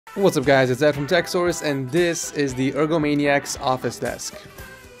What's up guys, it's Ed from TechSource and this is the Ergomaniac's office desk.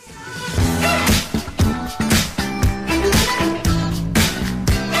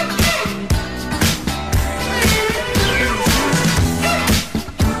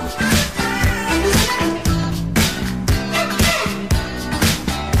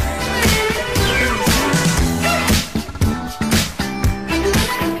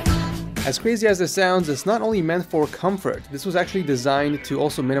 As crazy as this sounds, it's not only meant for comfort, this was actually designed to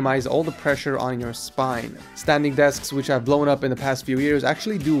also minimize all the pressure on your spine. Standing desks, which have blown up in the past few years,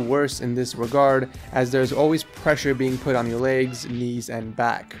 actually do worse in this regard, as there's always pressure being put on your legs, knees, and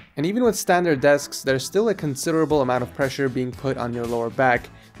back. And even with standard desks, there's still a considerable amount of pressure being put on your lower back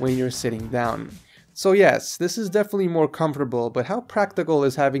when you're sitting down. So yes, this is definitely more comfortable, but how practical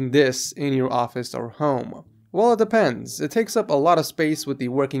is having this in your office or home? Well, it depends. It takes up a lot of space with the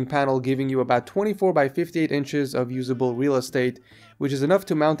working panel giving you about 24 by 58 inches of usable real estate, which is enough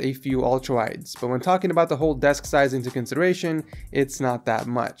to mount a few ultrawides. But when talking about the whole desk size into consideration, it's not that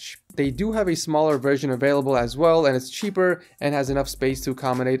much. They do have a smaller version available as well, and it's cheaper and has enough space to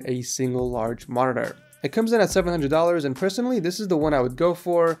accommodate a single large monitor. It comes in at $700, and personally this is the one I would go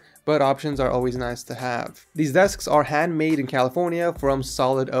for, but options are always nice to have. These desks are handmade in California from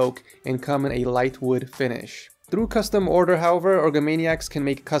solid oak and come in a light wood finish. Through custom order, however, Ergomaniacs can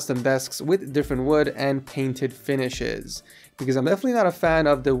make custom desks with different wood and painted finishes, because I'm definitely not a fan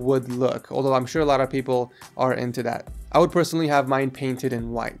of the wood look, although I'm sure a lot of people are into that. I would personally have mine painted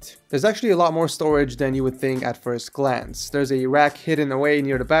in white. There's actually a lot more storage than you would think at first glance. There's a rack hidden away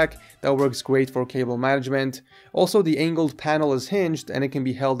near the back that works great for cable management. Also, the angled panel is hinged and it can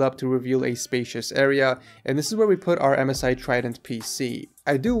be held up to reveal a spacious area, and this is where we put our MSI Trident PC.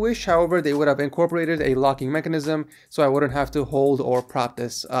 I do wish, however, they would have incorporated a locking mechanism so I wouldn't have to hold or prop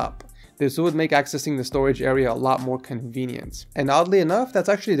this up. This would make accessing the storage area a lot more convenient. And oddly enough, that's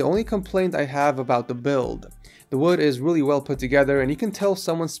actually the only complaint I have about the build. The wood is really well put together and you can tell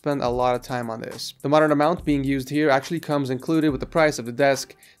someone spent a lot of time on this. The monitor mount being used here actually comes included with the price of the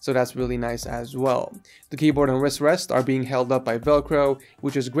desk, so that's really nice as well. The keyboard and wrist rest are being held up by Velcro,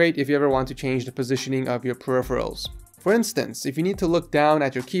 which is great if you ever want to change the positioning of your peripherals. For instance, if you need to look down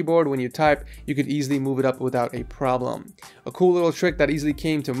at your keyboard when you type, you could easily move it up without a problem. A cool little trick that easily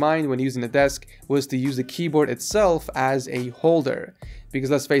came to mind when using the desk was to use the keyboard itself as a holder. Because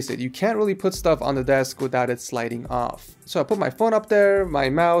let's face it, you can't really put stuff on the desk without it sliding off. So I put my phone up there, my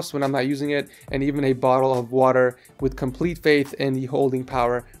mouse when I'm not using it, and even a bottle of water with complete faith in the holding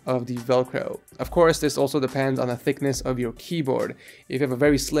power of the Velcro. Of course, this also depends on the thickness of your keyboard. If you have a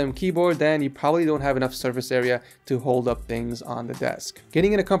very slim keyboard, then you probably don't have enough surface area to hold up things on the desk.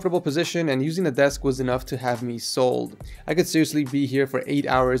 Getting in a comfortable position and using the desk was enough to have me sold. I could seriously be here for 8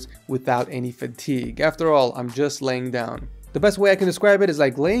 hours without any fatigue. After all, I'm just laying down. The best way I can describe it is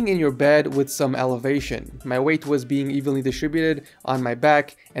like laying in your bed with some elevation. My weight was being evenly distributed on my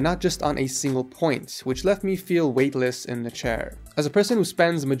back and not just on a single point, which left me feel weightless in the chair. As a person who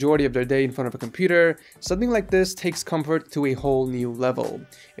spends the majority of their day in front of a computer, something like this takes comfort to a whole new level.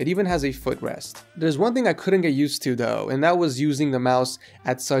 It even has a footrest. There's one thing I couldn't get used to though, and that was using the mouse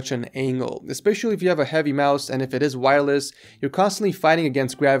at such an angle. Especially if you have a heavy mouse and if it is wireless, you're constantly fighting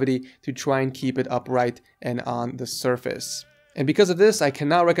against gravity to try and keep it upright and on the surface. And because of this, I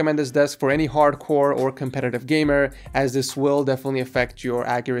cannot recommend this desk for any hardcore or competitive gamer, as this will definitely affect your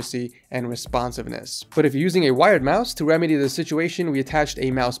accuracy and responsiveness. But if you're using a wired mouse, to remedy the situation, we attached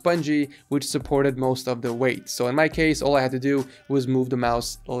a mouse bungee which supported most of the weight. So in my case, all I had to do was move the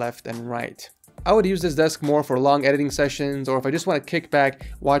mouse left and right. I would use this desk more for long editing sessions, or if I just want to kick back,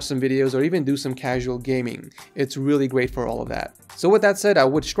 watch some videos, or even do some casual gaming. It's really great for all of that. So with that said, I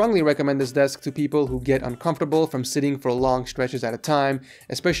would strongly recommend this desk to people who get uncomfortable from sitting for long stretches at a time,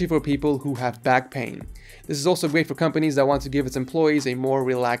 especially for people who have back pain. This is also great for companies that want to give its employees a more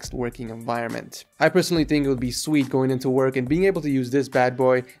relaxed working environment. I personally think it would be sweet going into work and being able to use this bad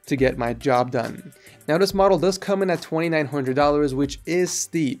boy to get my job done. Now this model does come in at $2,900, which is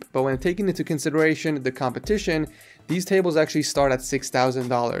steep, but when taking into consideration the competition, these tables actually start at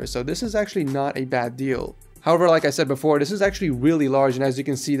 $6,000, so this is actually not a bad deal. However, like I said before, this is actually really large, and as you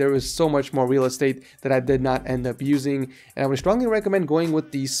can see, there is so much more real estate that I did not end up using, and I would strongly recommend going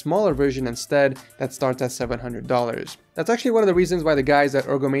with the smaller version instead that starts at $700. That's actually one of the reasons why the guys at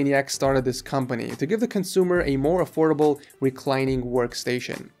Ergomaniac started this company, to give the consumer a more affordable reclining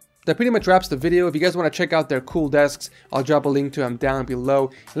workstation. That pretty much wraps the video. If you guys want to check out their cool desks, I'll drop a link to them down below.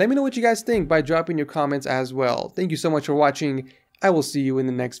 Let me know what you guys think by dropping your comments as well. Thank you so much for watching. I will see you in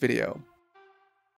the next video.